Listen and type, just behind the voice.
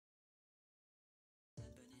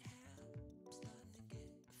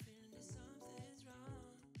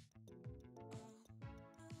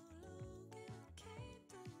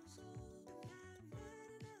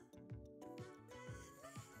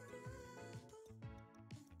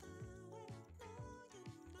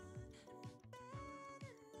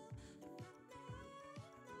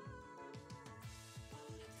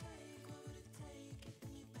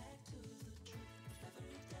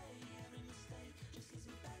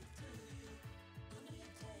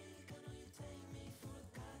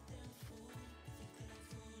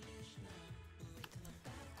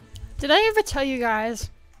Did I ever tell you guys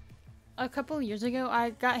a couple years ago I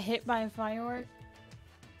got hit by a firework?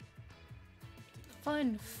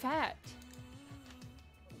 Fun fact.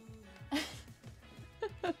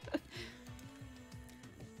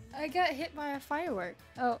 I got hit by a firework.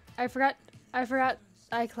 Oh, I forgot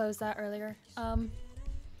I closed that earlier.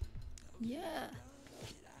 Yeah.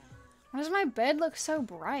 Why does my bed look so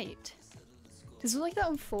bright? Does it look like that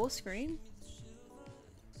on full screen?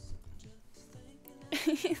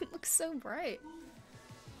 It looks so bright.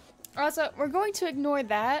 Also, we're going to ignore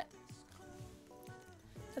that.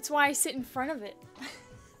 That's why I sit in front of it.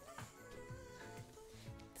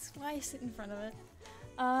 That's why I sit in front of it.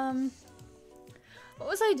 What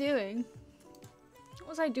was I doing? What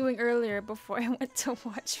was I doing earlier before I went to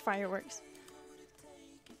watch fireworks?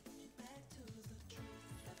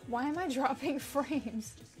 Why am I dropping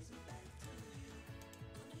frames?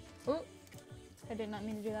 Oh, I did not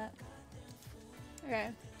mean to do that.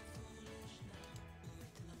 Okay.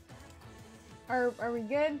 Are we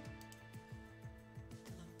good?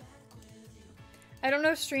 I don't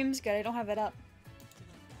know if stream's good. I don't have it up.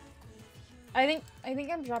 I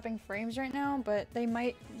think I'm dropping frames right now, but they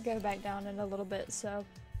might go back down in a little bit, so.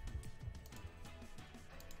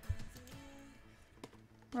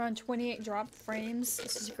 We're on 28 dropped frames.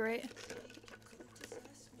 This is great.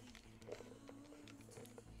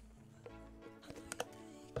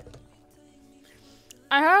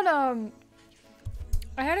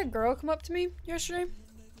 I had a girl come up to me yesterday.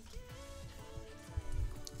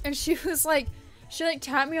 And she was like, she like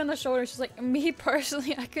tapped me on the shoulder. She's like, me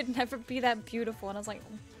personally, I could never be that beautiful. And I was like,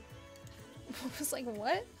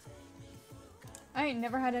 what? I ain't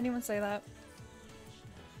never had anyone say that.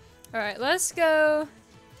 Alright, let's go.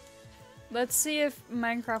 Let's see if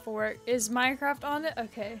Minecraft will work. Is Minecraft on it?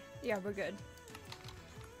 Okay. Yeah, we're good.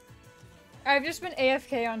 I've just been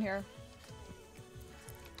AFK on here.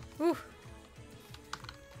 Whew.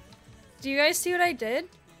 Do you guys see what I did?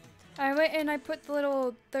 I went and I put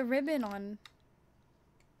the ribbon on.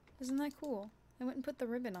 Isn't that cool? I went and put the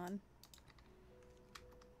ribbon on.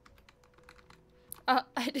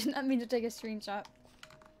 I did not mean to take a screenshot.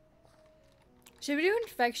 Should we do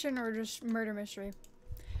infection or just murder mystery?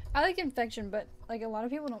 I like infection, but like a lot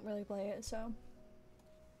of people don't really play it, so.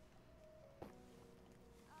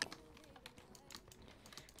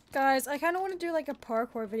 Guys, I kind of want to do like a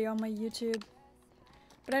parkour video on my YouTube.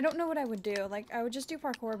 But I don't know what I would do. Like, I would just do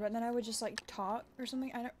parkour, but then I would just like talk or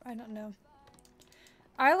something. I don't know.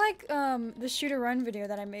 I like the shoot or run video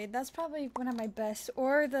that I made. That's probably one of my best.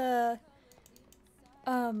 Or the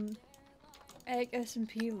Egg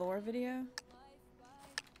SMP lore video.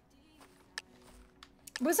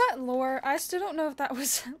 Was that lore? I still don't know if that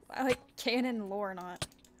was like canon lore or not.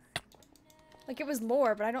 Like it was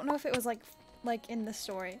lore, but I don't know if it was like in the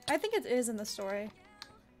story. I think it is in the story.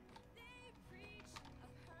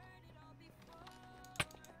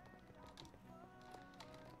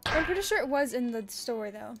 I'm pretty sure it was in the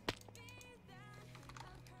story though.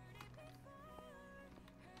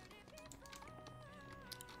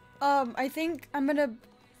 I think I'm gonna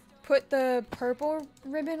put the purple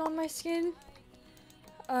ribbon on my skin.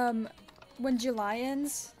 When July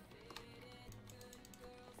ends.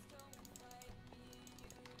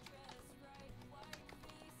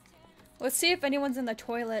 Let's see if anyone's in the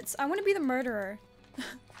toilets. I want to be the murderer.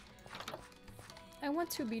 I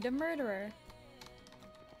want to be the murderer.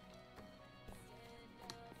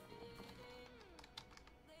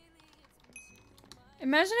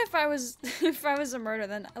 Imagine if I was a murderer,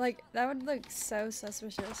 then like that would look so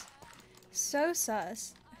suspicious. So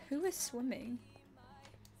sus. Who is swimming?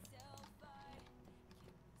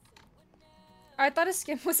 I thought his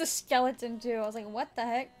skin was a skeleton too. I was like, what the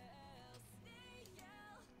heck?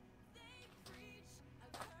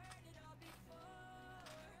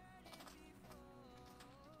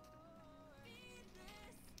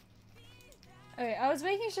 Okay, I was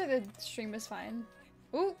making sure the stream was fine.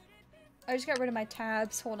 Ooh, I just got rid of my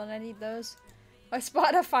tabs. Hold on, I need those. My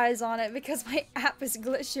Spotify's on it because my app is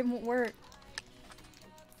glitched and won't work.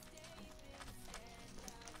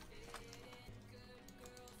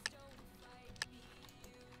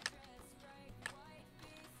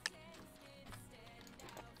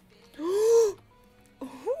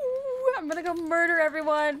 I'm gonna go murder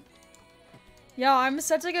everyone. Yo, I'm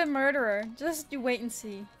such a good murderer. Just you wait and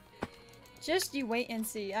see. Just you wait and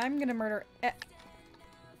see. I'm gonna murder.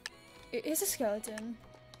 It is a skeleton.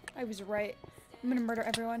 I was right. I'm gonna murder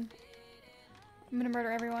everyone. I'm gonna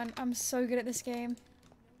murder everyone. I'm so good at this game.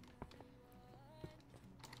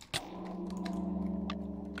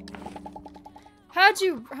 How'd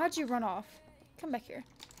you run off? Come back here.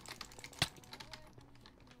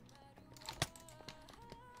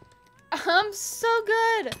 I'm so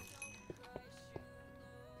good.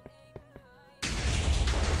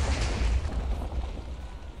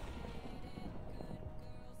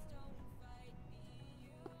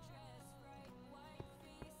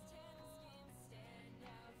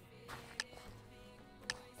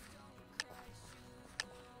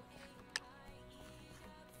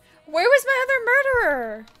 Where was my other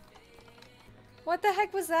murderer? What the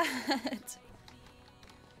heck was that?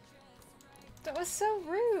 That was so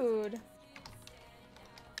rude.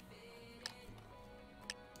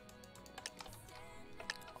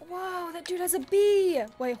 Whoa, that dude has a bee.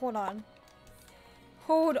 Wait, hold on.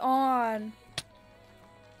 Hold on.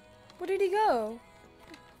 Where did he go?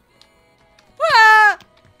 Ah!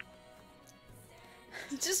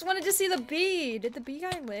 Just wanted to see the bee. Did the bee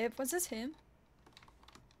guy live? Was this him?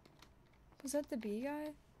 Was that the bee guy?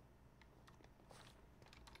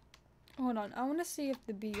 Hold on, I want to see if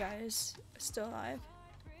the bee guy is still alive.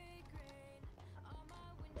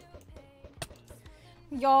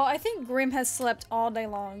 Y'all, I think Grim has slept all day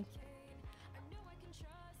long.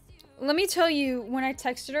 Let me tell you, when I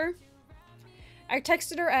texted her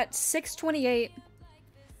at 6:28.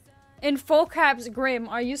 In full caps, Grim,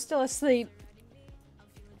 are you still asleep?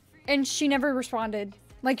 And she never responded.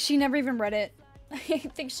 Like, she never even read it. I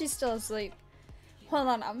think she's still asleep. Hold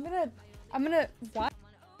on, I'm gonna, what?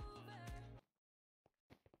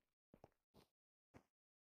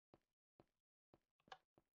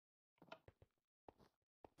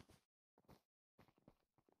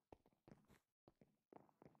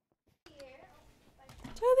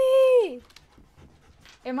 Toby!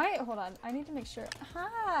 Hold on, I need to make sure.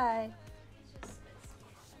 Hi!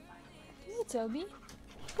 Hey, Toby.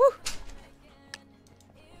 Woo!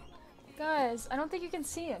 Guys, I don't think you can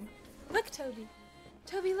see him. Look, Toby.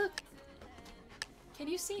 Toby, look. Can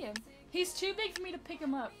you see him? He's too big for me to pick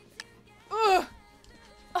him up. Ugh!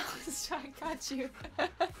 Oh, I got you.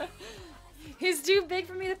 He's too big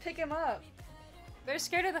for me to pick him up. They're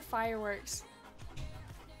scared of the fireworks.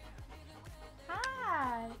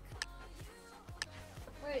 Hi!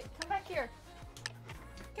 Wait, come back here.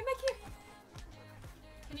 Come back here.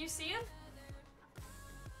 Can you see him?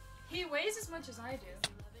 He weighs as much as I do.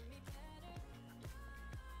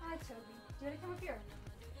 Hi, Toby. Do you want to come up here?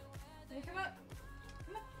 Can you come up?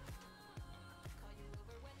 Come up.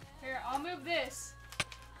 Here, I'll move this.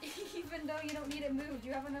 Even though you don't need it moved,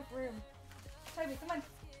 you have enough room. Toby, come on.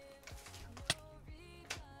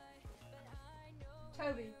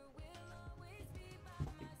 Toby.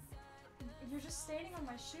 You're just standing on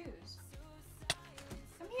my shoes.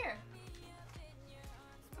 Come here.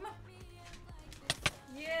 Come on.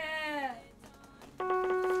 Yeah. I'm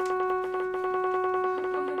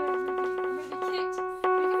gonna be kicked.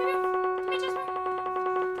 Come here. Come here, Jasper.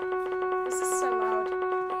 This is so loud.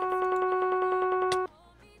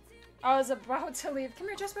 I was about to leave. Come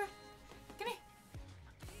here, Jasper. Come here.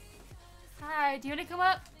 Hi. Do you want to come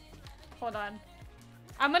up? Hold on.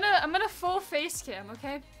 I'm gonna full face cam,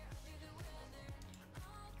 okay?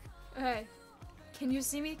 Okay. Can you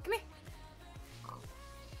see me? Come here.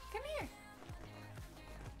 Come here.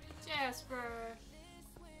 Jasper.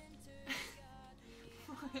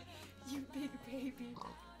 You big baby.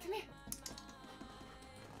 Come here.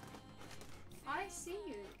 I see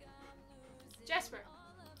you. Jasper.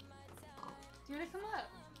 Do you want to come up?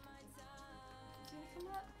 Do you want to come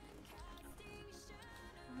up?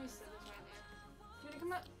 Let me sit this right there. Do you want to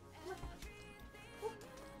come up? Come up. Oh,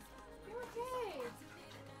 you're okay.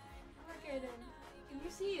 Okay then. Can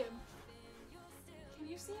you see him? Can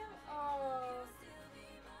you see him? Oh,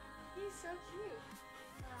 he's so cute.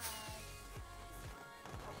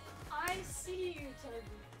 I see you,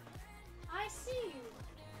 Toby. I see you.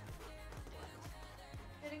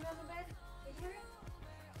 Did he go on the bed? Did you hear it?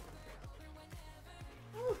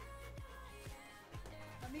 Ooh.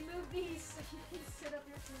 Let me move these so you can sit up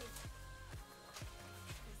your feet.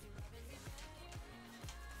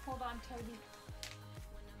 Hold on, Toby.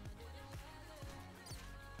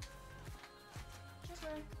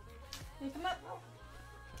 Can you come up? Hold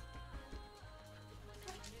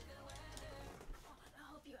on, I'll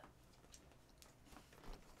help you up.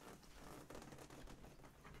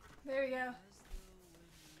 There we go.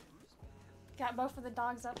 Got both of the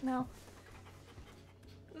dogs up now.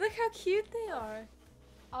 Look how cute they are.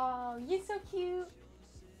 Oh, you're so cute.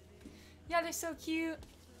 Yeah, they're so cute.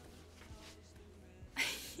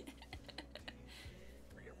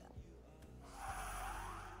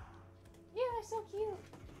 Yeah, they're so cute.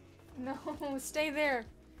 No, stay there.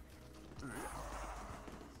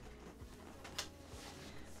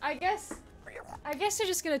 I guess they're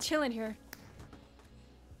just gonna chill in here.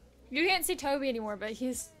 You can't see Toby anymore, but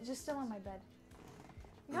he's just still on my bed.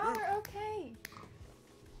 Y'all are okay.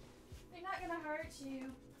 They're not gonna hurt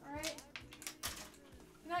you, alright?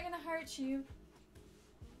 They're not gonna hurt you.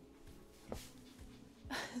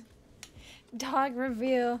 Dog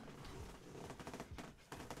reveal.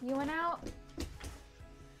 You went out?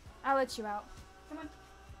 I'll let you out. Come on.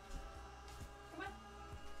 Come on.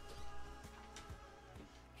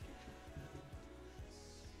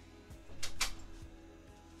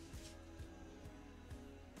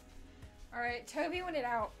 Alright, Toby went it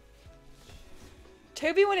out.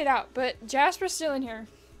 Toby went it out, but Jasper's still in here.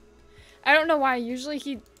 I don't know why. Usually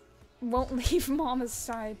he won't leave Mama's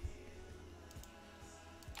side.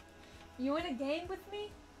 You in a game with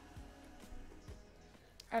me?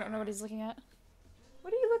 I don't know what he's looking at.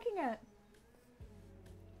 What are you looking at?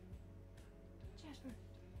 Jasper.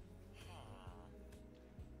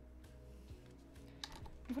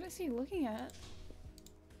 What is he looking at?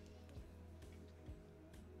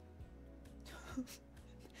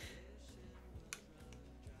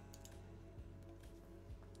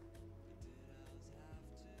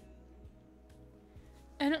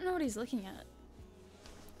 I don't know what he's looking at.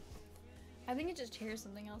 I think he just hears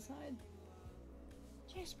something outside.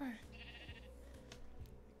 Jasper.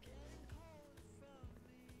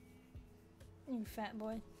 You fat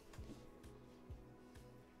boy.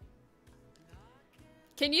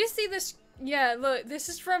 Can you see this? Yeah, look, this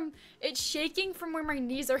is from, it's shaking from where my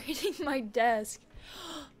knees are hitting my desk.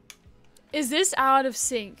 Is this out of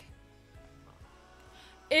sync?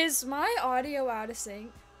 Is my audio out of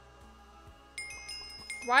sync?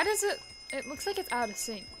 Why does it looks like it's out of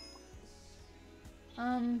sync.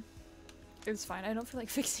 It's fine. I don't feel like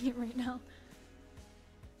fixing it right now.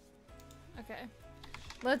 Okay.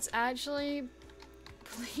 Let's actually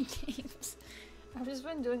play games. I've just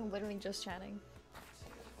been doing literally just chatting.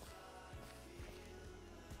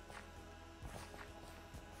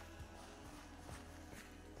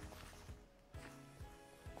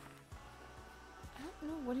 I don't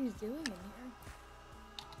know what he's doing in here.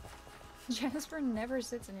 Jasper never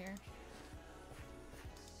sits in here.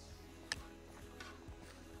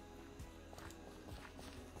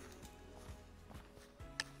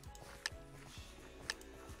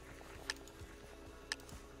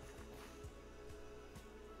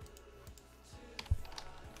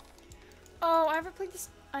 Oh, I haven't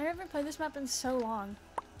played this map in so long.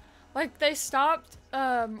 Like, they stopped,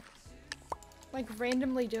 like,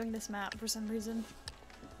 randomly doing this map for some reason.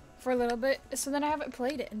 For a little bit, so then I haven't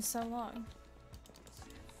played it in so long.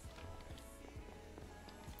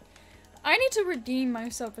 I need to redeem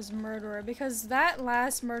myself as a murderer, because that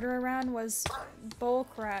last murderer round was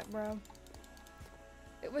bullcrap, bro.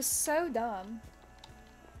 It was so dumb.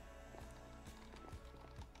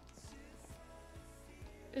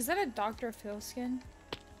 Is that a Dr. Phil skin?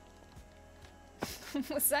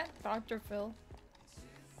 Was that Dr. Phil?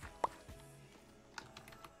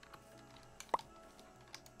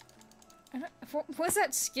 What was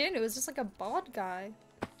that skin? It was just like a bald guy.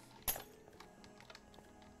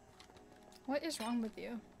 What is wrong with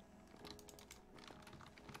you?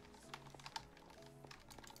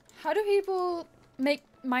 How do people make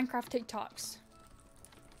Minecraft TikToks?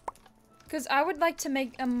 Because I would like to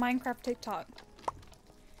make a Minecraft TikTok.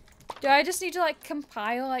 Do I just need to like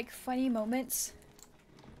compile like funny moments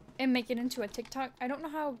and make it into a TikTok? I don't know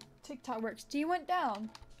how TikTok works. Do you went down?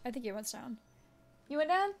 I think it went down. You went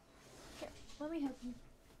down? Here, let me help you.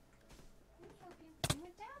 Let me help you. You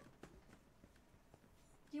went down?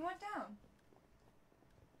 You went down.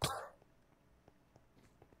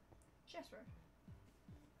 Jasper.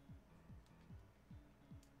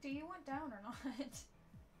 Do you want down or not?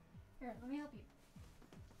 Here, let me help you.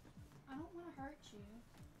 I don't want to hurt you.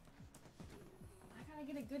 I gotta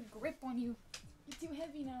get a good grip on you. You're too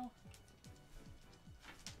heavy now.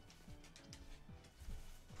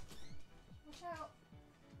 Watch out.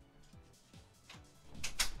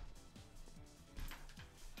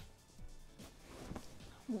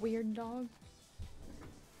 Weird dog.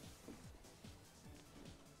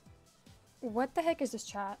 What the heck is this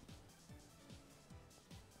chat?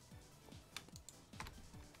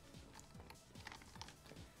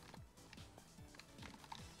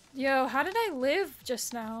 Yo, how did I live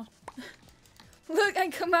just now? Look, I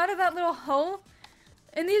come out of that little hole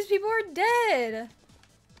and these people are dead.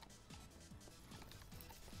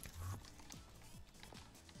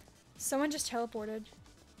 Someone just teleported.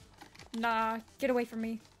 Nah, get away from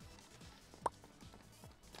me.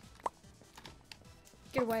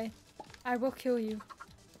 Get away. I will kill you.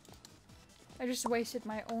 I just wasted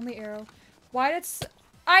my only arrow. Why did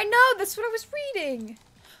I know! That's what I was reading!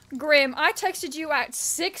 Grim, I texted you at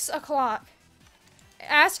 6 o'clock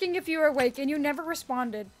asking if you were awake and you never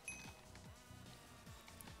responded.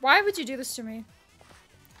 Why would you do this to me?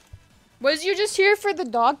 Was you just here for the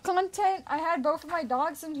dog content? I had both of my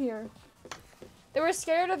dogs in here. They were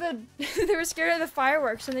scared of the they were scared of the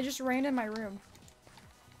fireworks and they just ran in my room.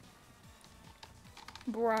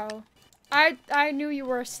 Bro. I knew you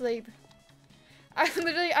were asleep.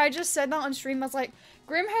 I just said that on stream. I was like,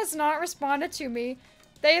 Grim has not responded to me.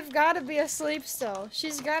 They've got to be asleep still.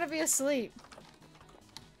 She's got to be asleep.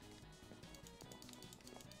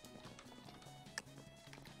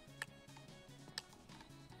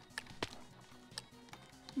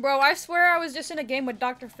 Bro, I swear I was just in a game with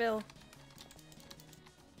Dr. Phil.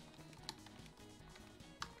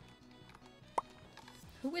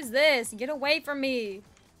 Who is this? Get away from me.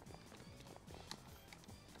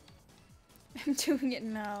 I'm doing it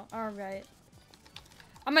now. Alright.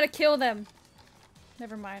 I'm gonna kill them.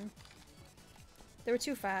 Never mind. They were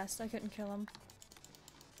too fast. I couldn't kill them.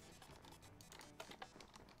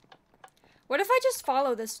 What if I just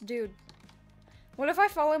follow this dude? What if I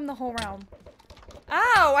follow him the whole round?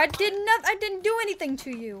 Ow! I didn't do anything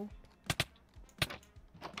to you.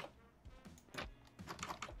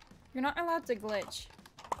 You're not allowed to glitch.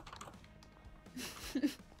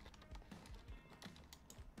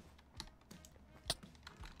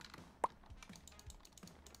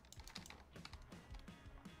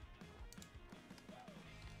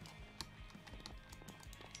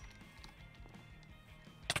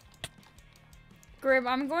 Grim,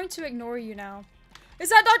 I'm going to ignore you now. Is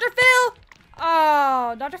that Dr. Phil?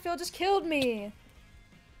 Oh, Dr. Phil just killed me.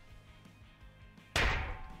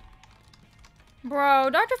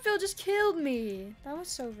 Bro, Dr. Phil just killed me. That was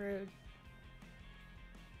so rude.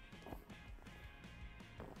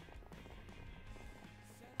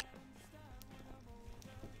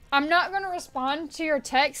 I'm not gonna respond to your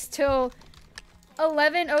text till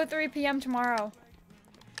 11:03 p.m. tomorrow.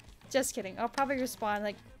 Just kidding. I'll probably respond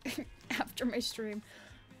like after my stream.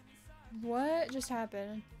 What just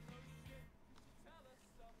happened?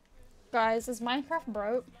 Guys, is Minecraft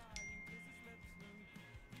broke?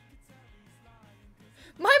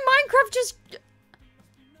 My Minecraft just...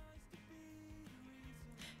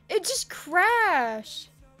 It just crashed.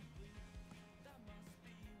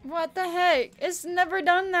 What the heck? It's never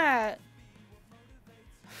done that.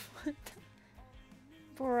 What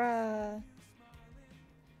the... Bruh.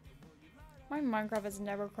 My Minecraft has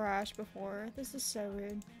never crashed before. This is so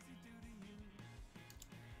rude.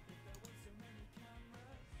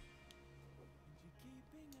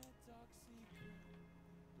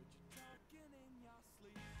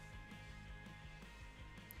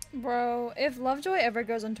 Bro, if Lovejoy ever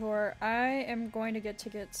goes on tour, I am going to get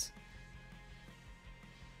tickets.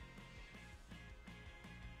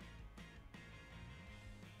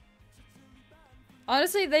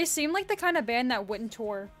 Honestly, they seem like the kind of band that wouldn't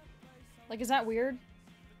tour. Like, is that weird?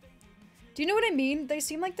 Do you know what I mean? They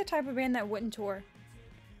seem like the type of band that wouldn't tour.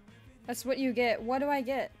 That's what you get. What do I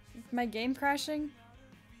get? My game crashing?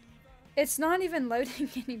 It's not even loading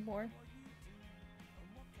anymore.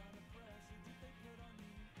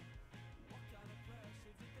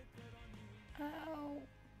 Ow.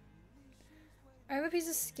 I have a piece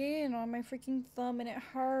of skin on my freaking thumb and it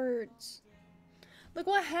hurts. Look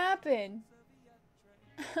what happened.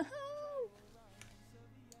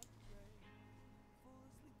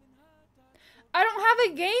 I don't have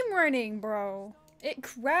a game running, bro. It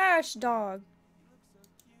crashed, dog.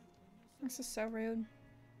 This is so rude.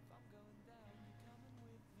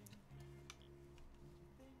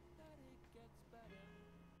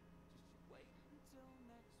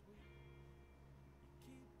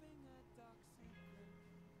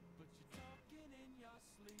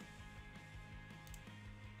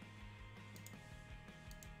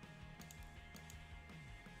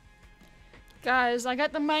 Guys, I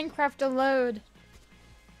got the Minecraft to load.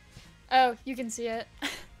 Oh, you can see it.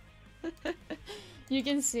 You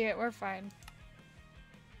can see it, we're fine.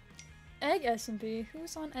 Egg SMP?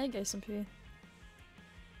 Who's on Egg SMP?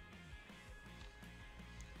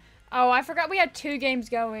 Oh, I forgot we had 2 games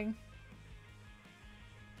going.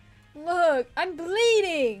 Look, I'm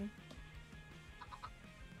bleeding!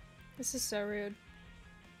 This is so rude.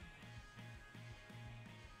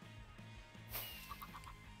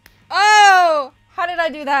 Oh! How did I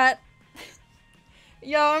do that?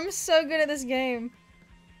 Yo, I'm so good at this game.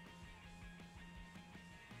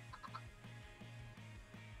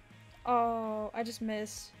 Oh, I just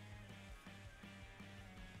missed.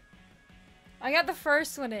 I got the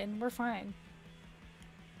first one in. We're fine.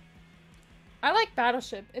 I like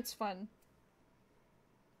Battleship. It's fun.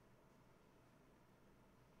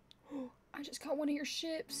 I just got one of your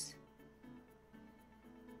ships.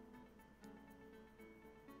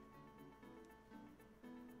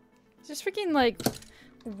 Just freaking like,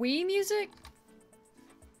 Wii music?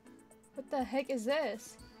 What the heck is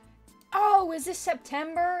this? Oh, is this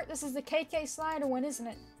September? This is the KK slider one, isn't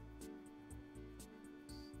it?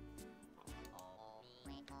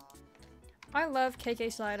 I love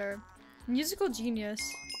KK slider. Musical genius.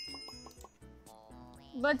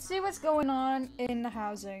 Let's see what's going on in the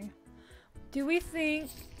housing. Do we think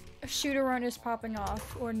a shooter run is popping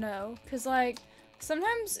off or no? Cause like,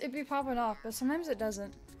 sometimes it be popping off, but sometimes it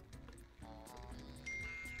doesn't.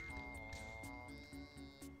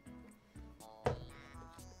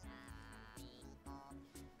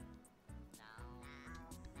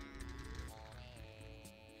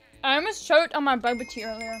 I almost choked on my bubble tea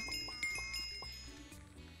earlier.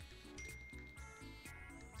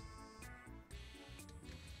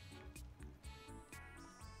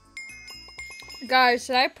 Guys,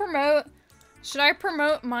 should I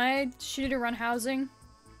promote my shooter run housing?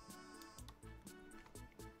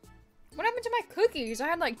 What happened to my cookies? I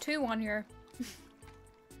had like 2 on here.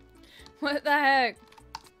 What the heck?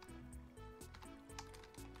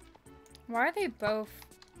 Why are they both?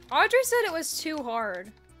 Audrey said it was too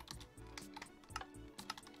hard.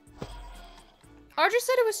 Audrey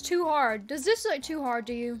said it was too hard. Does this look too hard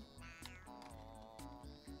to you?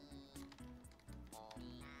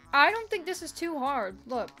 I don't think this is too hard.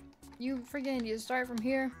 Look, you freaking need to start from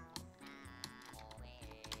here.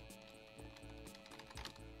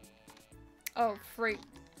 Oh, freak.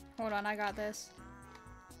 Hold on, I got this.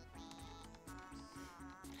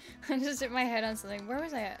 I just hit my head on something. Where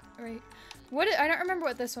was I at? Right. I don't remember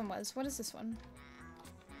what this one was. What is this one?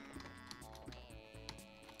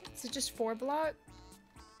 Is it just 4 block?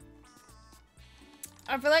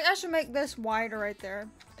 I feel like I should make this wider right there.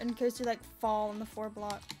 In case you like fall on the 4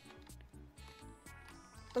 block.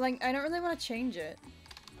 But like, I don't really want to change it.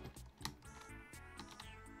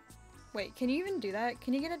 Wait, can you even do that?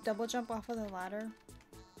 Can you get a double jump off of the ladder?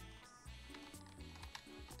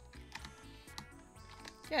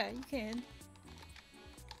 Yeah, you can.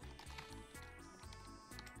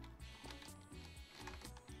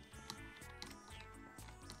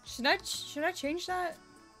 Should I change that?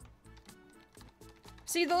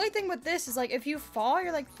 See, the only thing with this is like, if you fall,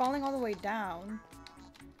 you're like falling all the way down.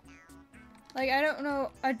 Like, I don't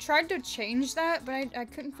know. I tried to change that, but I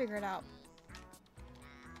couldn't figure it out.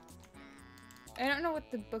 I don't know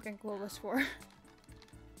what the book and glow was for.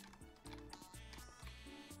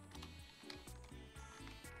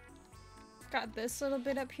 Got this little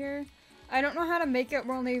bit up here. I don't know how to make it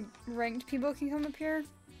where only ranked people can come up here.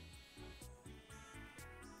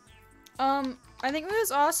 I think we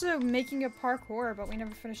was also making a parkour, but we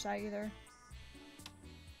never finished that either.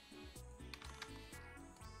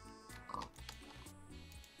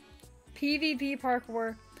 PvP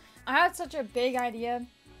parkour. I had such a big idea.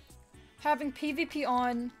 Having PvP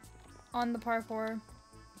on the parkour.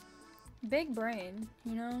 Big brain,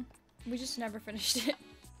 you know? We just never finished it.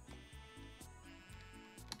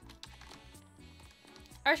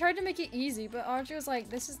 I tried to make it easy, but Audrey was like,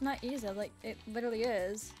 this is not easy. Like, it literally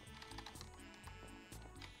is.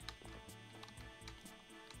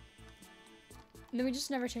 And then we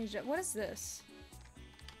just never changed it. What is this?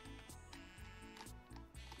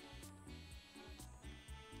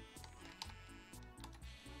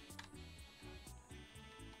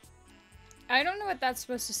 I don't know what that's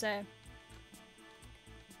supposed to say.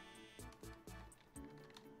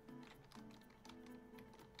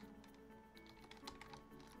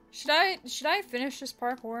 Should I finish this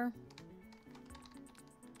parkour?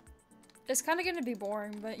 It's kind of gonna be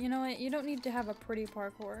boring, but you know what? You don't need to have a pretty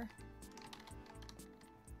parkour.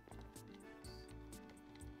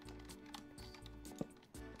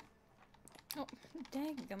 Oh,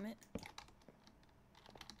 danggummit.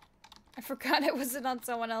 I forgot it wasn't on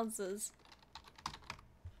someone else's.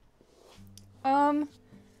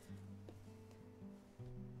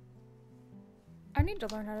 I need to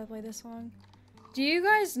learn how to play this song. Do you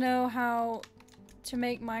guys know how to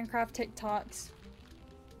make Minecraft TikToks?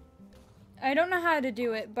 I don't know how to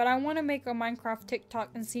do it, but I want to make a Minecraft TikTok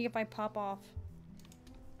and see if I pop off.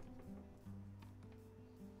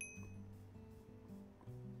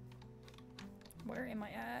 Where am I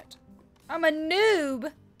at? I'm a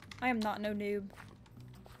noob! I am not no noob.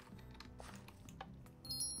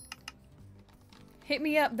 Hit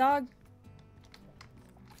me up, dog.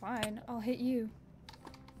 Fine, I'll hit you.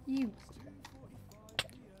 You.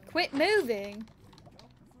 Quit moving.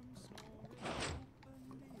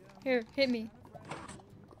 Here, hit me.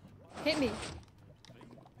 Hit me.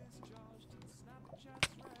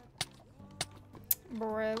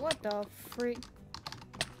 Bruh, what the freak?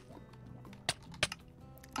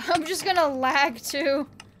 I'm just gonna lag too.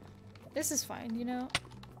 This is fine, you know?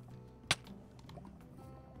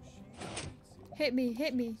 Hit me,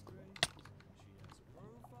 hit me.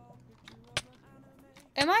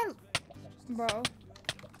 Am I... Bro.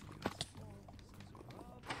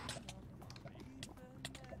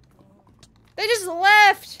 They just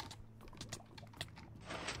left!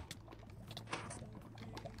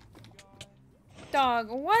 Dog,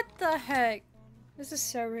 what the heck? This is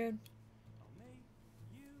so rude.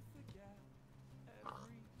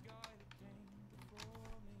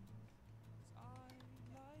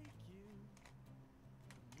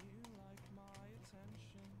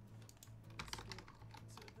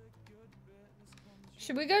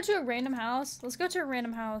 Should we go to a random house? Let's go to a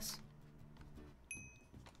random house.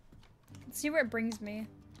 Let's see where it brings me.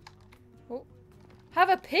 Oh. Have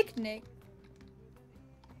a picnic?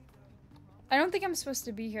 I don't think I'm supposed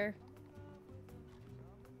to be here.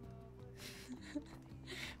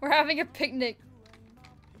 We're having a picnic.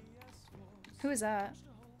 Who is that?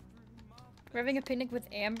 We're having a picnic with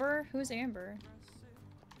Amber? Who's Amber?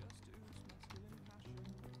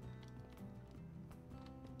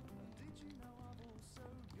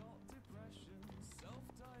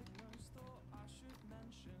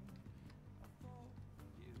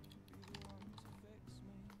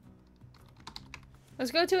 Let's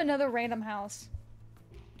go to another random house.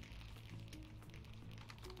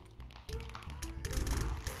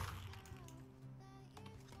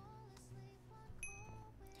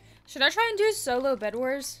 Should I try and do solo Bed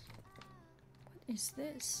Wars? What is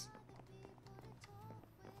this?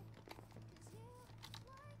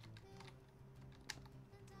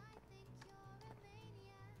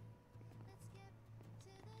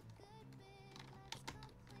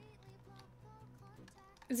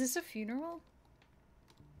 Is this a funeral?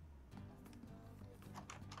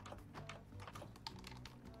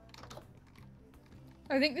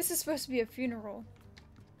 I think this is supposed to be a funeral.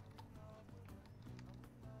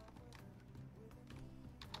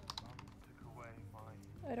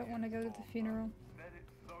 I don't want to go to the funeral.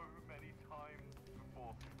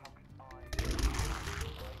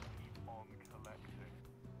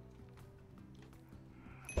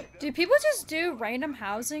 Do people just do random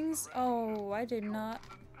housings? Oh, I did not.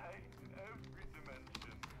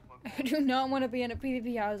 I do not want to be in a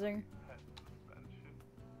PvP housing.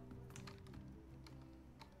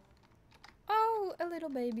 Oh, a little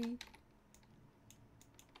baby.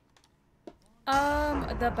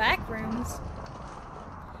 The back rooms.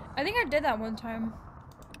 I think I did that one time.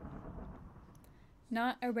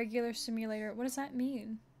 Not a regular simulator. What does that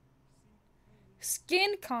mean?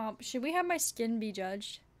 Skin comp. Should we have my skin be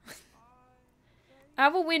judged? I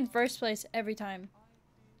will win first place every time.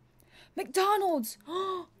 McDonald's!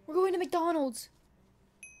 We're going to McDonald's!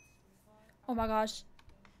 Oh my gosh.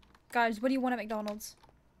 Guys, what do you want at McDonald's?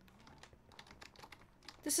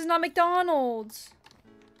 This is not McDonald's!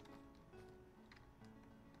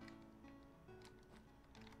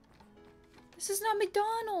 This is not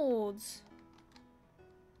McDonald's!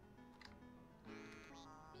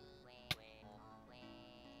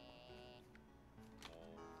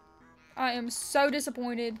 I am so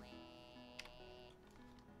disappointed.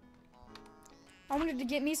 I wanted to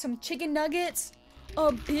get me some chicken nuggets,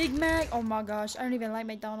 a Big Mac. Oh my gosh, I don't even like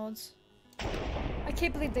McDonald's. I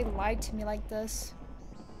can't believe they lied to me like this.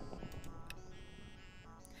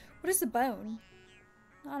 What is the bone?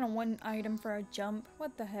 I don't want an item for a jump.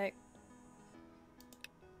 What the heck?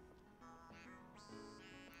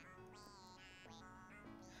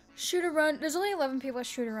 Shoot a run. There's only 11 people at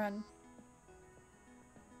shoot a run.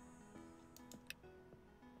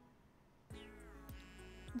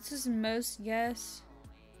 This is most yes.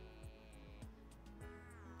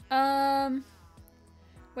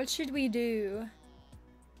 What should we do?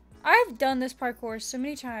 I've done this parkour so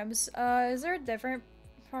many times. Is there a different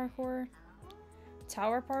parkour?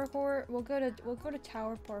 Tower parkour? We'll go to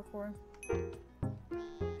tower parkour.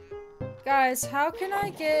 Guys, how can I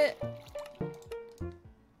get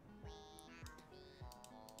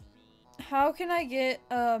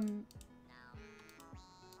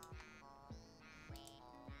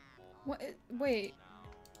what? Wait.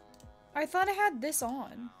 I thought I had this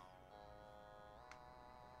on.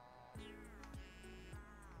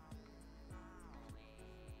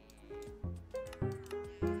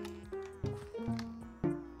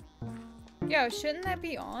 Yo, shouldn't that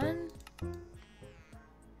be on?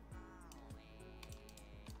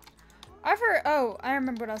 Oh, I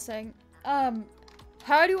remember what I was saying.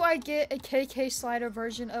 How do I get a KK slider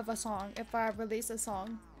version of a song if I release a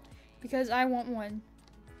song? Because I want one.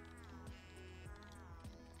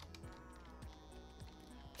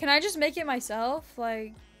 Can I just make it myself?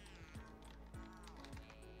 Like...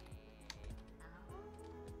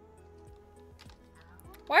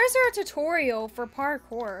 Why is there a tutorial for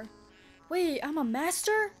parkour? Wait, I'm a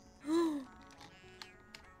master?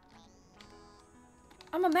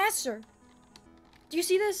 I'm a master. Do you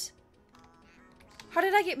see this? How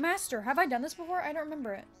did I get master? Have I done this before? I don't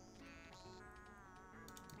remember it.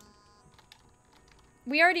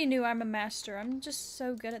 We already knew I'm a master. I'm just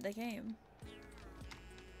so good at the game.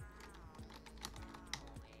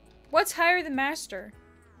 What's higher than master?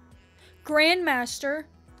 Grandmaster.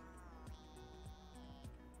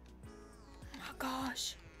 Oh my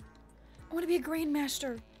gosh. I want to be a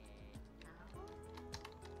grandmaster.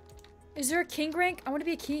 Is there a king rank? I want to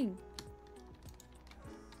be a king.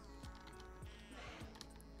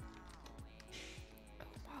 Oh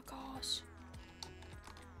my gosh.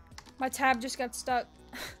 My tab just got stuck.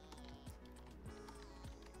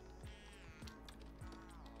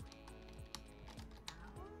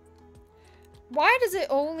 Why does it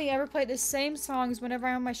only ever play the same songs whenever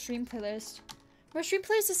I'm on my stream playlist? My stream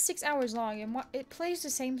playlist is 6 hours long and it plays the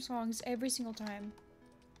same songs every single time.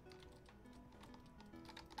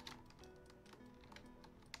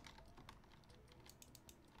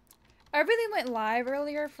 Everything went live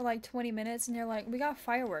earlier for like 20 minutes and they're like, we got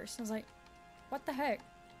fireworks. I was like, what the heck?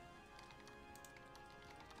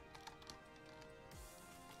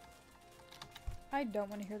 I don't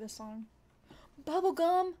want to hear this song.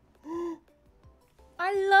 Bubblegum!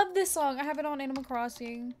 I love this song. I have it on Animal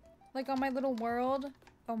Crossing. Like on my little world.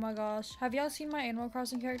 Oh my gosh. Have y'all seen my Animal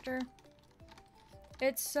Crossing character?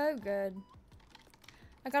 It's so good.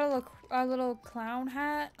 I got a little clown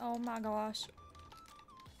hat. Oh my gosh.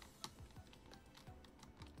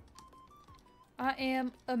 I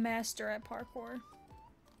am a master at parkour.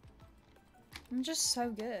 I'm just so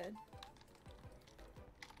good.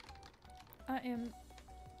 I am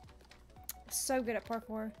so good at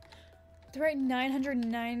parkour. They're at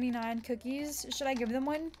 999 cookies. Should I give them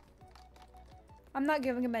one? I'm not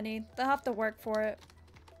giving them any. They'll have to work for it.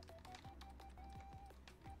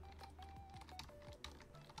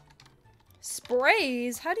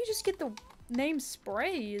 Sprays? How do you just get the name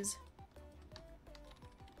Sprays?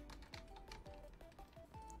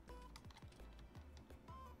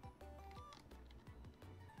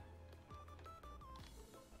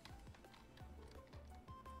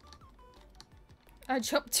 I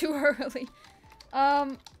jumped too early.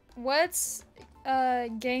 What's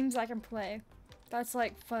games I can play that's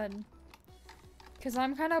like fun? Cause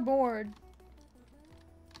I'm kind of bored.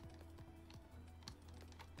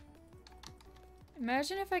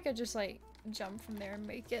 Imagine if I could just like jump from there and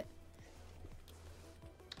make it.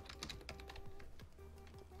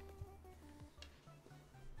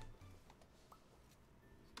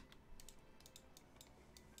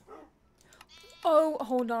 Oh,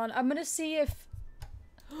 hold on. I'm gonna see if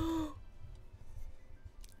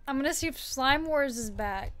Slime Wars is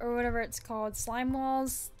back, or whatever it's called. Slime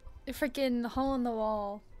Walls, freaking hole in the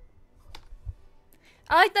wall.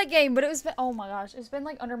 I like that game, but oh my gosh, it's been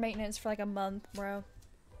like under maintenance for like a month, bro.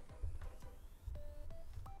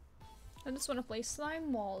 I just want to play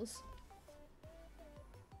Slime Walls.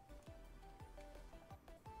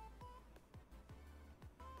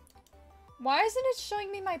 Why isn't it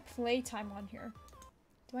showing me my playtime on here?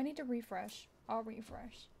 Do I need to refresh? I'll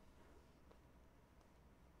refresh.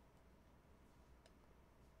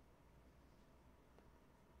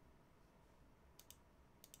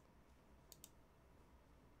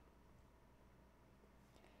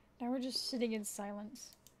 Now we're just sitting in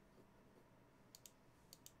silence.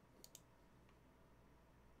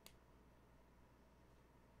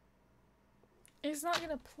 It's not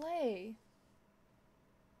gonna play.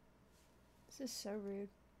 This is so rude.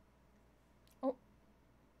 Oh.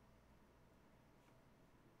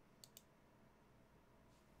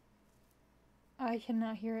 I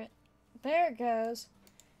cannot hear it. There it goes.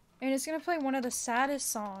 And it's gonna play one of the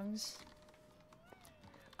saddest songs.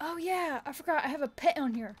 Oh yeah, I forgot I have a pet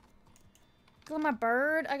on here. Look at my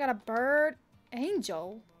bird. I got a bird.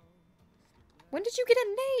 Angel? When did you get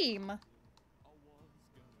a name?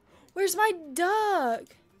 Where's my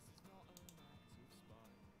duck?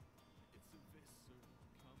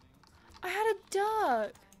 I had a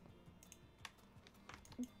duck.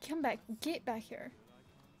 Come back. Get back here.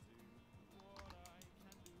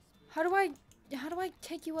 How do I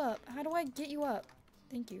take you up? How do I get you up?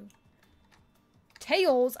 Thank you.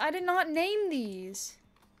 Tails? I did not name these.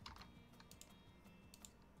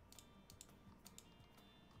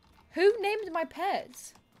 Who named my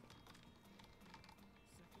pets?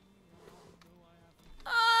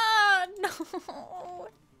 Ah, no.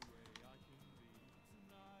 What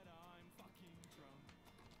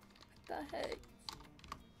the heck?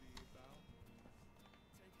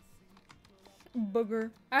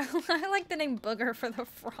 Booger. I like the name Booger for the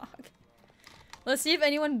frog. Let's see if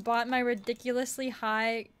anyone bought my ridiculously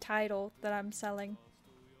high title that I'm selling.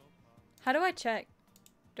 How do I check?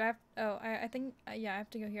 Do I have- oh, I think, yeah, I have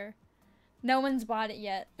to go here. No one's bought it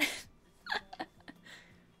yet.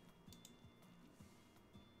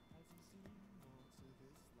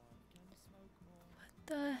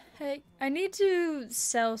 The heck? I need to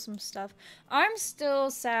sell some stuff. I'm still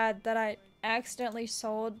sad that I accidentally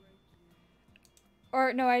sold,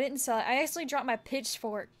 or no, I didn't sell it. I actually dropped my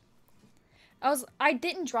pitchfork. I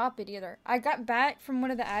didn't drop it either. I got back from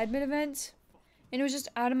one of the admin events and it was just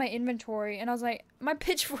out of my inventory and I was like, my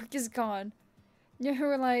pitchfork is gone. And they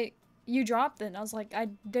were like, you dropped it. And I was like, I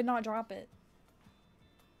did not drop it.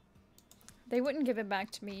 They wouldn't give it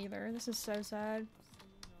back to me either. This is so sad.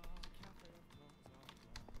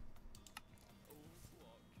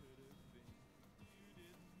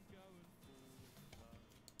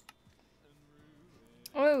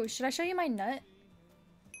 Oh, should I show you my nut?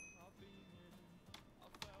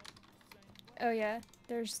 Oh yeah,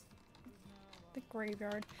 there's the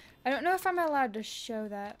graveyard. I don't know if I'm allowed to show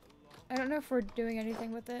that. I don't know if we're doing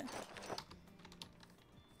anything with it.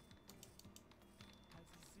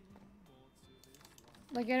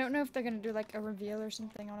 Like, I don't know if they're gonna do like a reveal or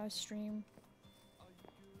something on a stream.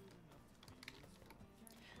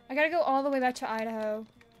 I gotta go all the way back to Idaho.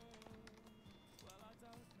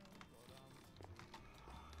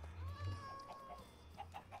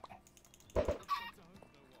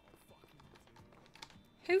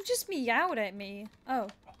 Who just meowed at me? Oh.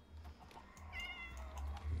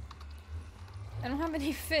 I don't have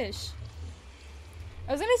any fish.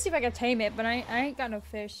 I was gonna see if I could tame it, but I ain't got no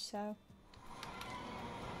fish, so.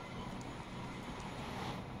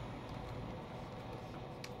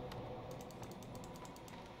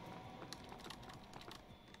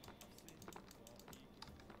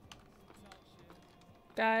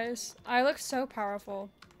 Guys, I look so powerful.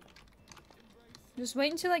 Just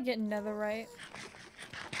wait until I get netherite.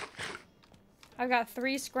 I've got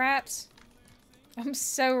 3 scraps. I'm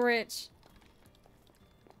so rich.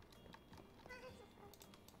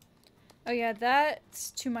 Oh yeah, that's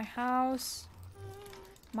to my house.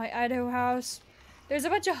 My Idaho house. There's a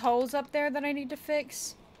bunch of holes up there that I need to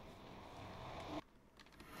fix.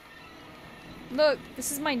 Look,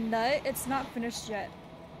 this is my nut. It's not finished yet.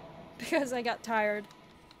 Because I got tired.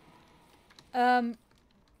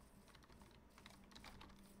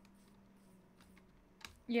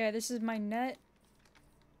 Yeah, this is my nut.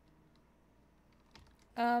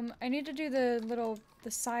 I need to do the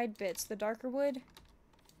side bits, the darker wood.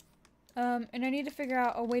 And I need to figure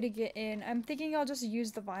out a way to get in. I'm thinking I'll just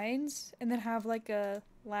use the vines and then have like a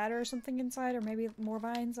ladder or something inside, or maybe more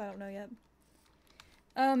vines, I don't know yet.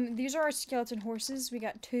 These are our skeleton horses. We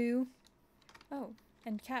got 2. Oh,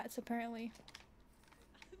 and cats apparently.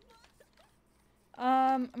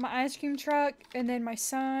 My ice cream truck, and then my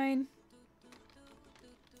sign.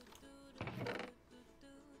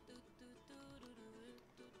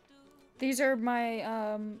 These are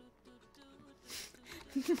my,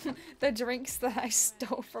 the drinks that I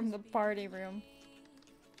stole from the party room.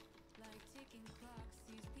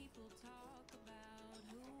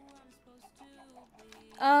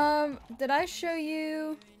 Did I show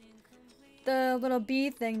you the little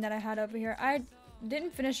bee thing that I had over here? I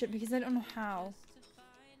didn't finish it because I don't know how.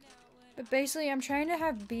 But basically, I'm trying to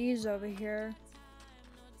have bees over here.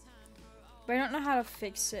 But I don't know how to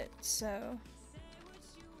fix it, so...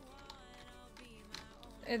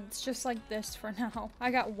 It's just like this for now.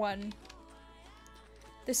 I got 1.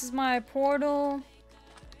 This is my portal.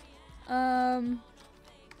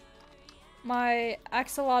 My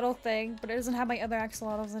axolotl thing, but it doesn't have my other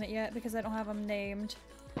axolotls in it yet because I don't have them named.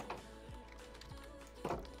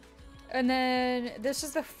 And then this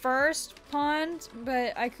is the first pond,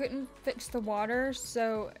 but I couldn't fix the water,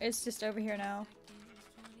 so it's just over here now.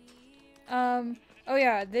 Oh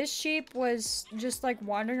yeah, this sheep was just like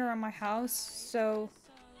wandering around my house, so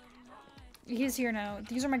he's here now.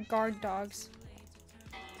 These are my guard dogs.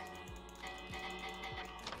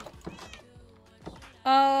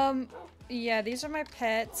 Yeah, these are my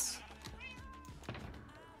pets.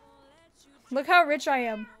 Look how rich I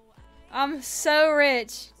am. I'm so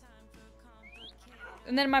rich.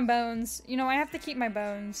 And then my bones. You know, I have to keep my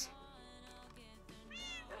bones.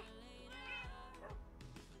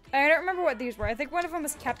 I don't remember what these were. I think one of them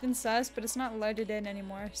was Captain Sus, but it's not loaded in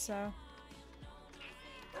anymore, so.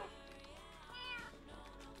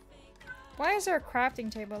 Why is there a crafting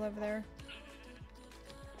table over there?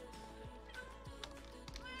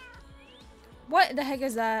 What the heck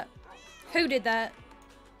is that? Who did that?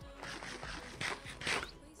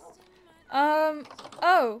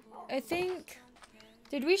 Oh, I think...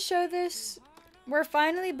 Did we show this We're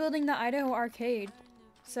finally building the Idaho arcade.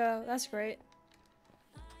 So that's great.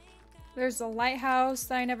 There's a lighthouse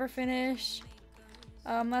that I never finished.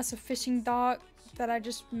 That's a fishing dock that I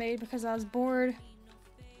just made because I was bored.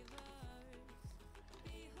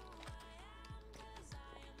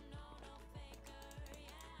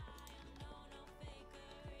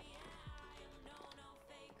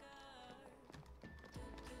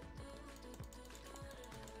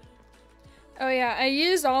 Oh yeah, I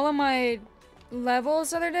used all of my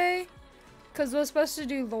levels the other day because I was supposed to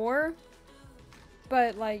do lore,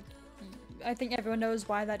 but like, I think everyone knows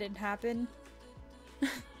why that didn't happen.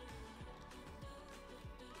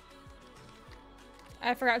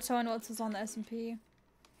 I forgot to tell anyone else was on the SMP.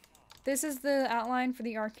 This is the outline for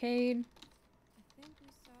the arcade.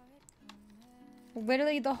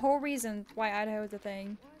 Literally the whole reason why Idaho is a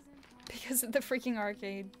thing. Because of the freaking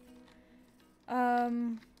arcade.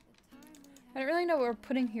 I don't really know what we're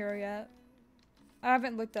putting here yet. I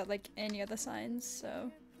haven't looked at like any of the signs,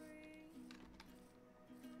 so.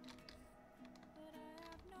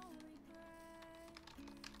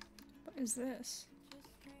 What is this?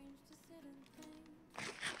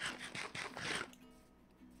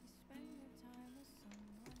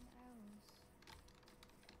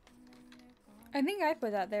 I think I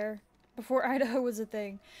put that there before Idaho was a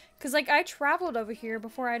thing. Cause like I traveled over here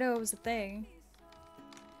before Idaho was a thing.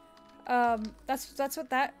 That's what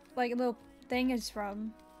that like little thing is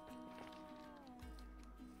from.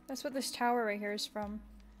 That's what this tower right here is from.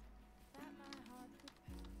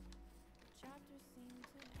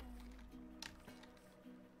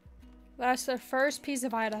 That's the first piece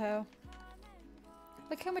of Idaho.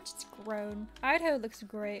 Look how much it's grown. Idaho looks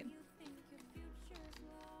great.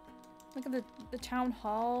 Look at the town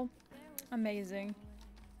hall. Amazing.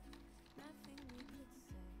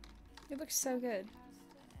 It looks so good.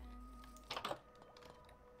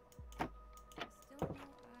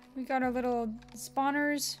 We got our little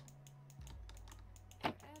spawners.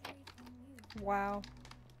 Wow.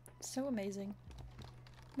 So amazing.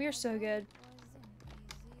 We are so good.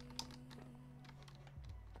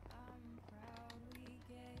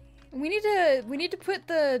 We need to put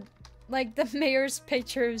the like the mayor's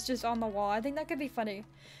pictures just on the wall. I think that could be funny.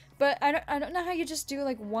 But I don't know how you just do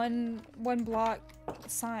like one block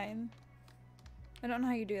sign. I don't know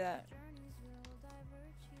how you do that.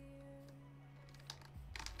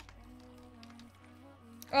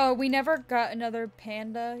 Oh, we never got another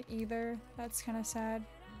panda either. That's kind of sad.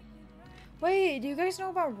 Wait, do you guys know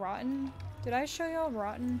about Rotten? Did I show y'all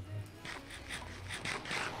Rotten?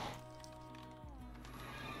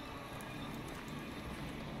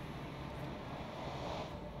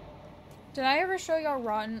 Did I ever show y'all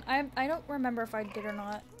Rotten? I don't remember if I did or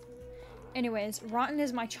not. Anyways, Rotten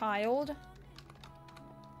is my child.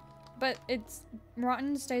 But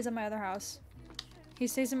Rotten stays in my other house. He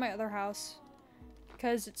stays in my other house.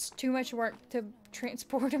 Because it's too much work to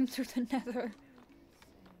transport him through the nether.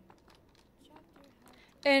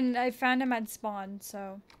 And I found him at spawn,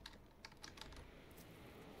 so.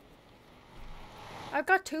 I've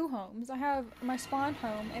got two homes. I have my spawn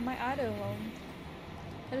home and my Idaho home.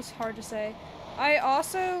 That is hard to say. I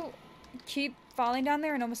also keep falling down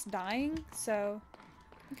there and almost dying, so.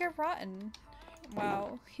 Look at Rotten.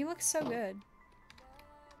 Wow, he looks so good.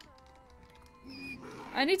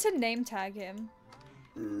 I need to name tag him.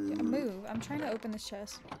 Yeah, move. I'm trying to open this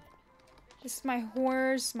chest. This is my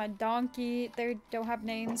horse, my donkey. They don't have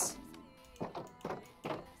names.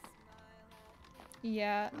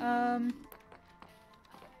 Yeah,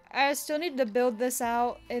 I still need to build this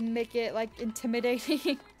out and make it, like,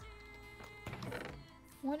 intimidating.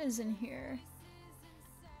 What is in here?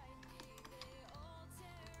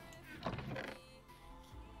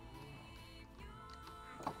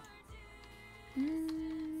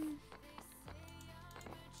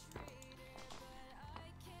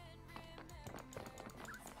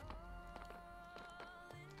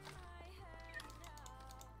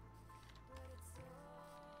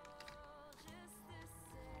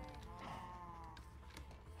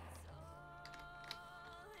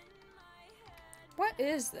 What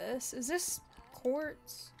is this? Is this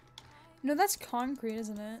quartz? No, that's concrete,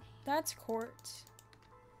 isn't it? That's quartz.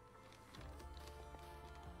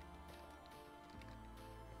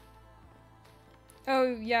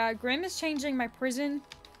 Oh, yeah, Grim is changing my prison.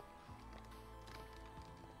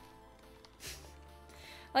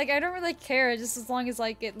 Like, I don't really care, just as long as,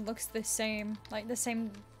 like, it looks the same. Like, the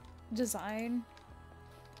same design.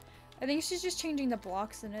 I think she's just changing the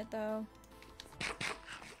blocks in it, though.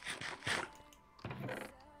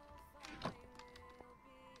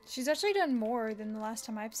 She's actually done more than the last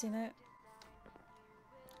time I've seen it.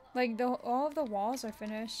 Like, all of the walls are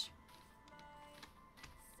finished.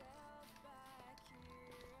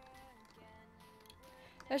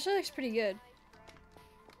 Actually looks pretty good.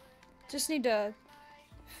 Just need to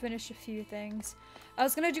finish a few things. I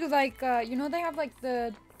was gonna do like, you know they have like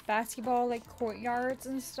the basketball like courtyards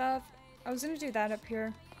and stuff? I was gonna do that up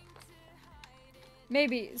here.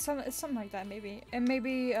 Maybe, something like that maybe. And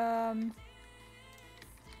maybe,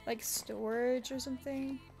 like storage or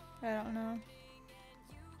something? I don't know.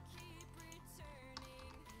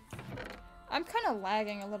 I'm kind of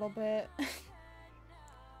lagging a little bit.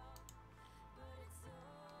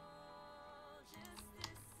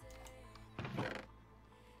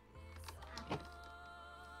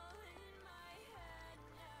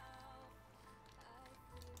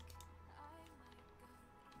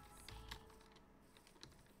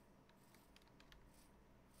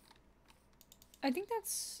 I think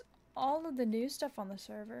that's all of the new stuff on the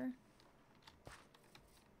server.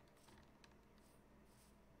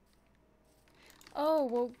 Oh,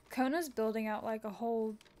 well, Kona's building out like a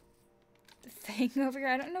whole thing over here.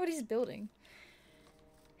 I don't know what he's building.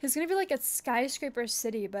 He's gonna be like a skyscraper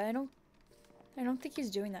city, but I don't think he's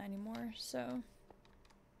doing that anymore, so.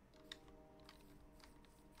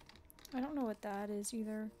 I don't know what that is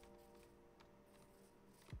either.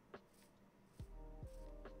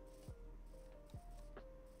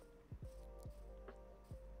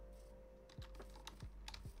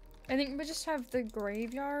 I think we just have the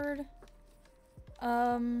graveyard.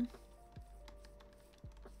 I'm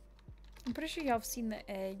pretty sure y'all have seen the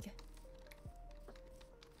egg.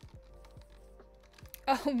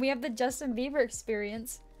 Oh, we have the Justin Bieber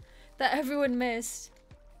experience that everyone missed.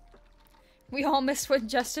 We all missed when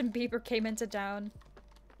Justin Bieber came into town.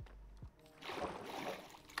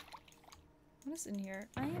 What is in here?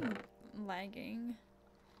 I am lagging.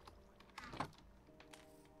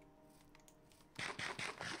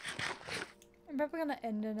 I'm probably gonna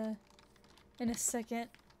end in a second.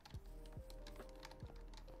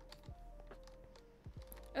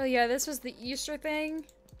 Oh yeah, this was the Easter thing.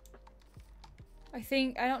 I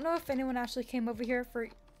don't know if anyone actually came over here for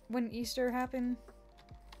when Easter happened.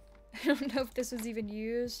 I don't know if this was even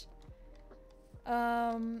used.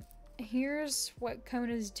 Here's what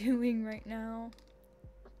Kona's doing right now.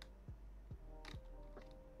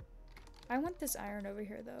 I want this iron over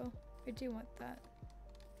here though. I do want that.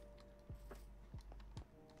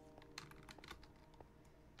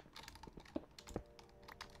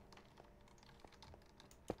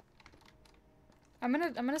 I'm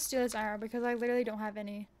gonna steal this iron because I literally don't have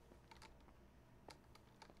any.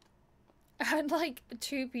 I had like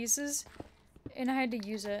 2 pieces and I had to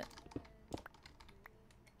use it.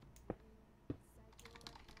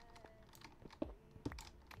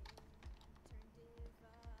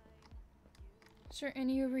 Is there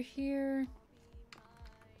any over here?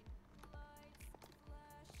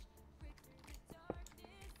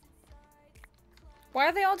 Why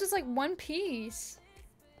are they all just like 1 piece?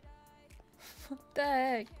 What the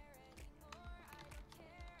heck?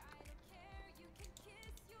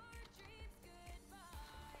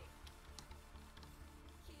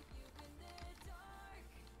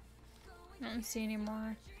 I don't see any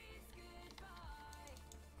more.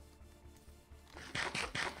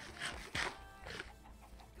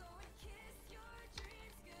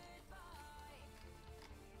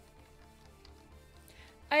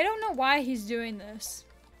 I don't know why he's doing this.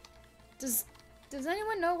 Does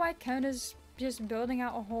anyone know why Kona's just building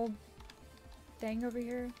out a whole thing over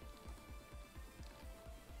here?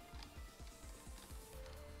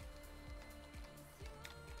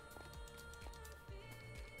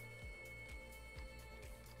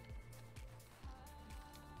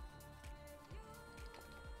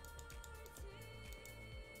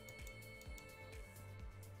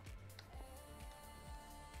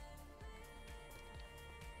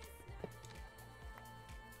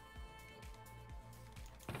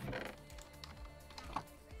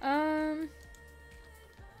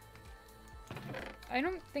 I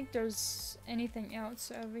don't think there's anything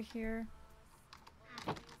else over here.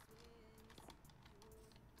 I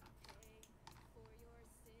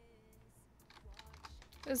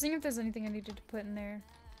was thinking if there's anything I needed to put in there.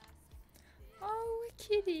 Oh, a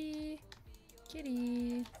kitty.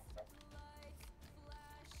 Kitty.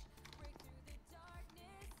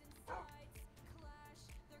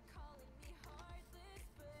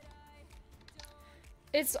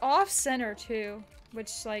 It's off center too, which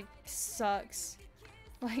like sucks.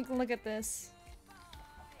 Like, look at this.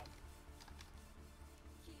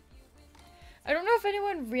 I don't know if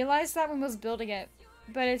anyone realized that when was building it,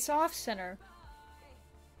 but it's off center.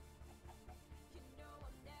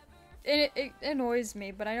 It annoys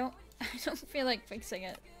me, but I don't feel like fixing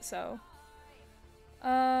it, so.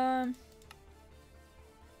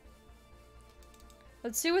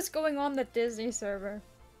 Let's see what's going on the Disney server.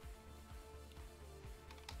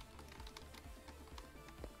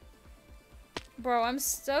 Bro, I'm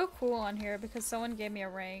so cool on here because someone gave me a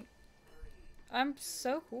rank. I'm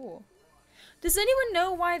so cool. Does anyone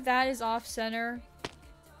know why that is off center?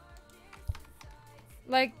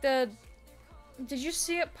 Like the... Did you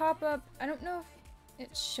see it pop up? I don't know if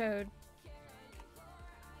it showed.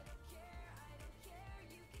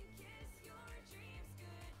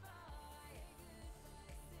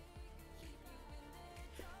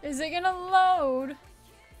 Is it gonna load?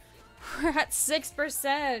 We're at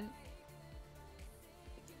 6%.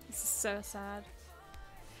 This is so sad.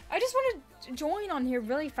 I just want to join on here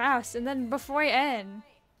really fast and then before I end.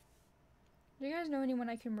 Do you guys know anyone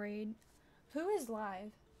I can raid? Who is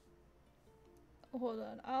live? Hold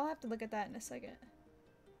on, I'll have to look at that in a second.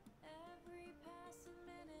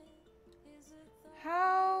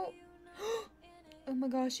 How? Oh my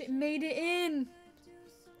gosh, it made it in!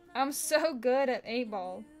 I'm so good at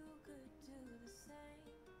 8-ball.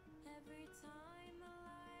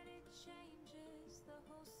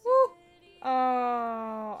 Woo!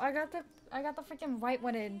 Oh, I got the freaking right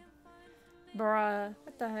one in. Bruh,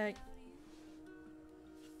 what the heck?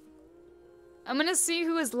 I'm gonna see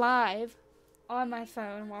who is live on my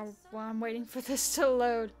phone while I'm waiting for this to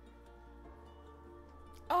load.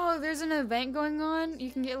 Oh, there's an event going on.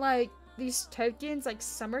 You can get like these tokens, like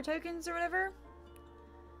summer tokens or whatever.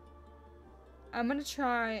 I'm gonna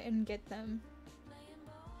try and get them.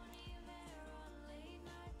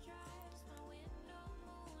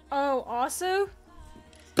 Oh, also,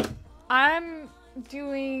 I'm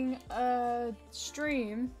doing a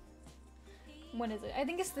stream. When is it? I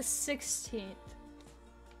think it's the 16th.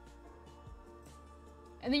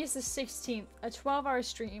 I think it's the 16th. A 12-hour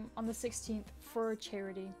stream on the 16th for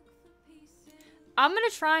charity. I'm gonna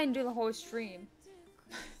try and do the whole stream.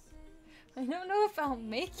 I don't know if I'll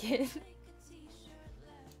make it.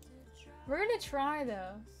 We're gonna try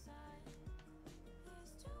though.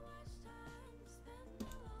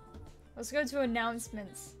 Let's go to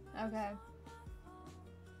announcements. Okay.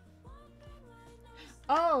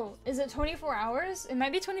 Oh, is it 24 hours? It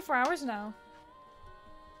might be 24 hours now.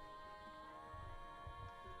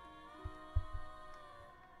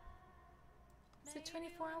 Is it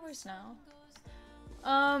 24 hours now?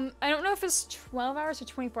 I don't know if it's 12 hours or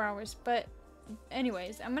 24 hours, but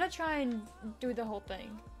anyways, I'm gonna try and do the whole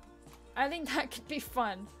thing. I think that could be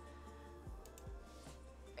fun.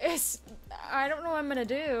 I don't know what I'm gonna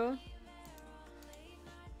do.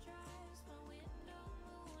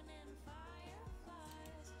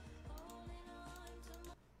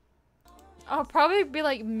 I'll probably be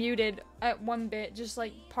like muted at one bit, just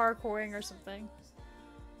like parkouring or something.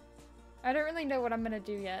 I don't really know what I'm gonna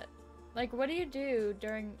do yet. Like, what do you do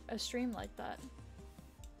during a stream like that?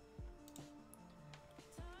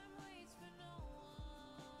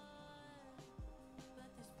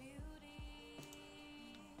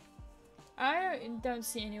 I don't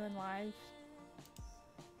see anyone live.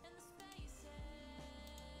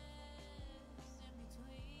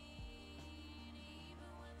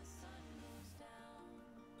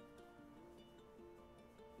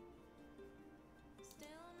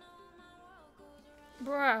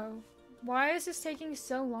 Bro, why is this taking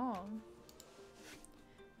so long?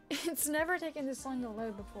 It's never taken this long to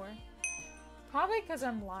load before. Probably because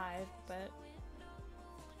I'm live, but...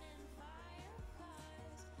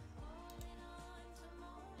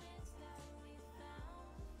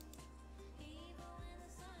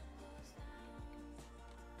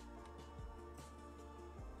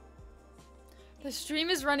 The stream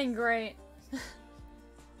is running great.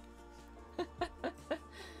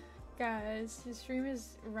 Guys, the stream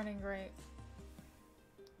is running great.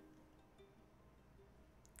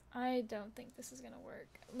 I don't think this is gonna work.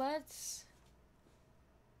 Let's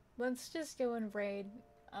just go and raid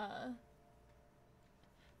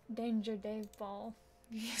Danger Dave Ball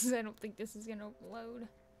because I don't think this is gonna load.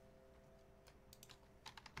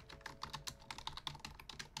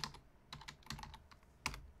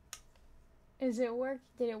 Is it work?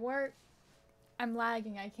 Did it work? I'm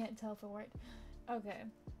lagging. I can't tell if it worked. Okay.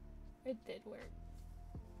 It did work.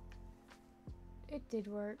 It did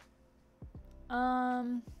work.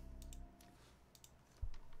 I'm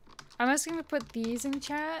just gonna put these in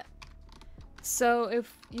chat. So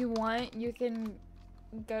if you want, you can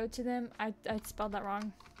go to them. I spelled that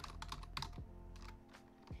wrong.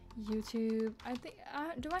 YouTube. I think.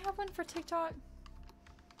 Do I have one for TikTok?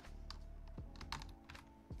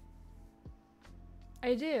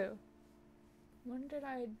 I do. When did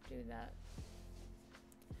I do that?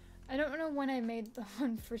 I don't know when I made the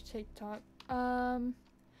one for TikTok. Do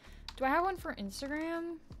I have one for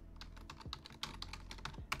Instagram?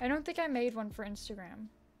 I don't think I made one for Instagram.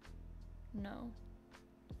 No.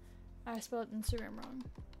 I spelled Instagram wrong.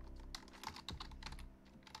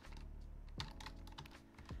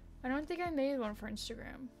 I don't think I made one for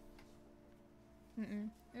Instagram.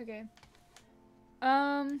 Okay.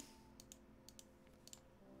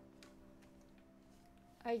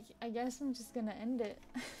 I guess I'm just gonna end it.